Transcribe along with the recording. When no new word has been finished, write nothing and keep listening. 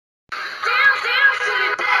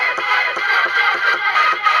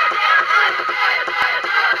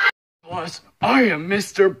class, I am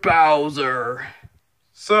Mr. Bowser.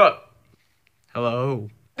 Sup? Hello.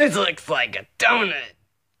 This looks like a donut.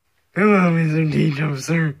 Hello, Mr. Teacher,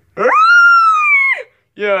 sir.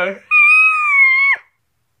 Yeah.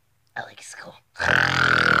 I like school.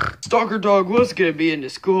 Stalker Dog was gonna be into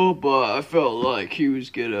school, but I felt like he was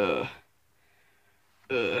gonna,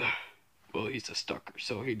 well, he's a stalker,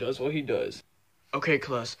 so he does what he does. Okay,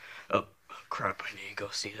 class. Oh, crap, I need to go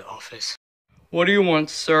see the office. What do you want,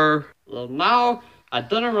 sir? Well, now, I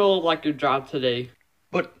didn't really like your job today.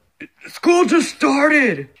 But school just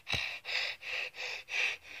started!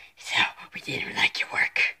 So, we didn't like your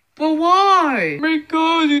work. But why?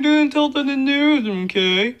 Because you didn't tell them the news,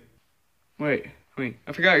 okay? Wait,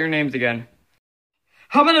 I forgot your names again.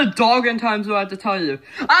 How about a dog in time so I have to tell you?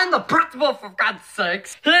 I'm the principal, for God's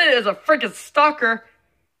sakes! He is a freaking stalker!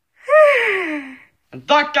 And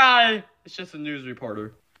that guy is just a news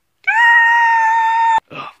reporter.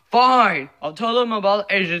 Fine, I'll tell them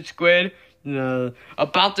about Agent Squid,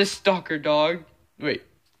 about this stalker dog. Wait.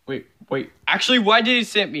 Actually, why did he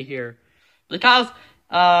send me here? Because,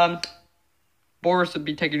 Boris would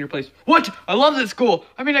be taking your place. What? I love this school.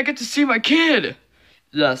 I mean, I get to see my kid.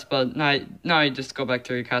 Yes, but now you just go back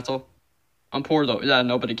to your castle. I'm poor though. Yeah,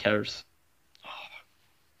 nobody cares.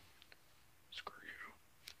 Screw you.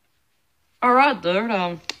 Alright,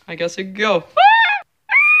 dude, I guess I can go.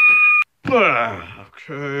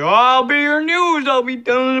 Okay, I'll be your news. I'll be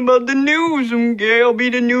telling about the news, okay? I'll be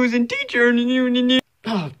the news and teacher.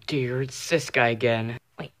 Oh dear, it's this guy again.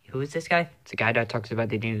 Wait, who is this guy? It's the guy that talks about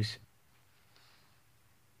the news.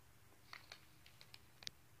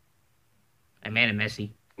 I made it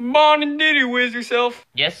messy. Bon and did you whiz yourself?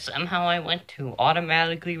 Yes, somehow I went to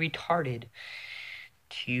automatically retarded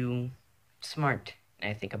to smart. And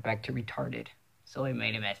I think I'm back to retarded. So I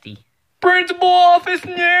made it messy. Principal office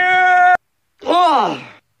now! Oh!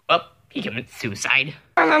 Well, he committed suicide.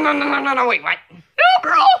 No, wait, what? No,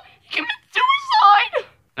 bro! He committed suicide!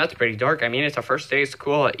 That's pretty dark. I mean, it's the first day of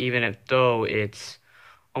school, even though it's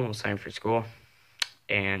almost time for school.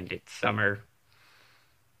 And it's summer.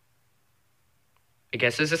 I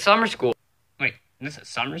guess this is summer school. Wait, this is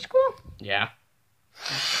summer school? Yeah.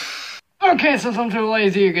 Okay, since I'm too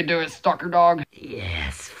lazy, you can do it, stalker dog.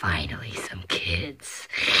 Yes, finally some kids.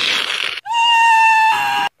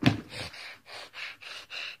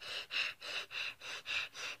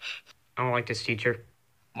 I don't like this teacher.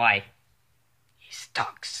 Why? He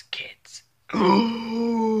stalks kids.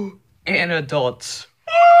 And adults.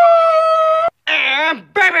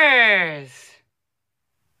 And babies!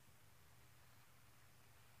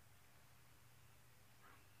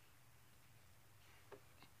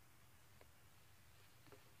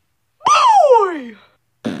 Boy!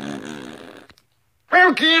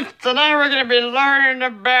 Well, kids, today we're going to be learning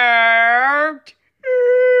about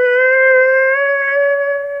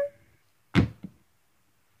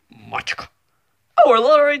magic. Oh, we're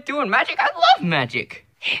literally doing magic? I love magic.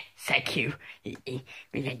 So cute.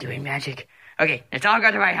 We're doing magic. Okay, let's all go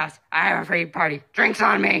to my house. I have a free party. Drinks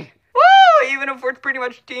on me. Woo! Even if we're pretty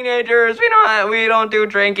much teenagers, we don't do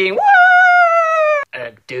drinking. Woo!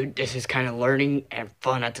 Dude, this is kind of learning and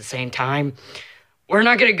fun at the same time. We're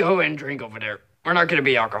not gonna go and drink over there. We're not gonna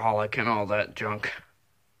be alcoholic and all that junk.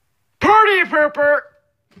 Party pooper!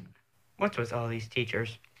 What's with all these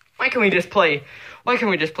teachers? Why can't we just play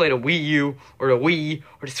the Wii U, or the Wii,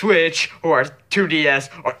 or the Switch, or our 2DS,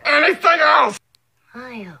 or anything else?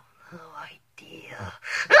 I have no idea.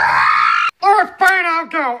 Or fine, I'll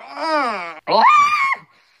go.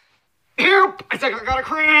 Help! I think I got a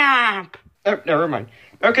cramp. Oh, never mind.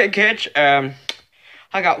 Okay, kids.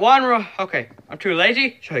 I got one rule. Okay, I'm too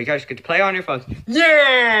lazy, so you guys get to play on your phones.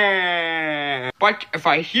 Yeah. But if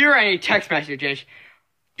I hear any text messages,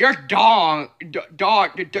 you're done. You're done.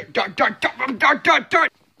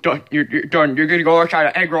 You're gonna go outside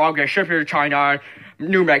of egg roll, get shipped to China,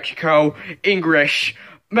 New Mexico, English,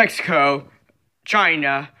 Mexico,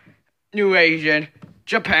 China, New Asian,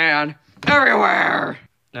 Japan, everywhere.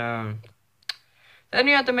 Then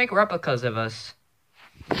you have to make replicas of us.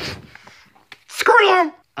 Screw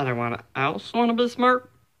them! I also want to be smart.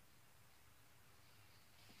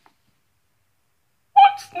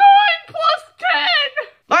 What's 9 plus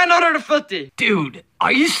 10? 950. Dude,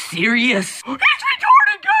 are you serious? He's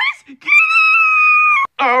retarded, guys!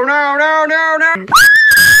 Oh, no.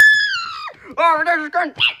 Oh, there's a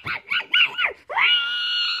gun.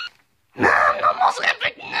 I'm almost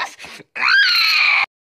epic this.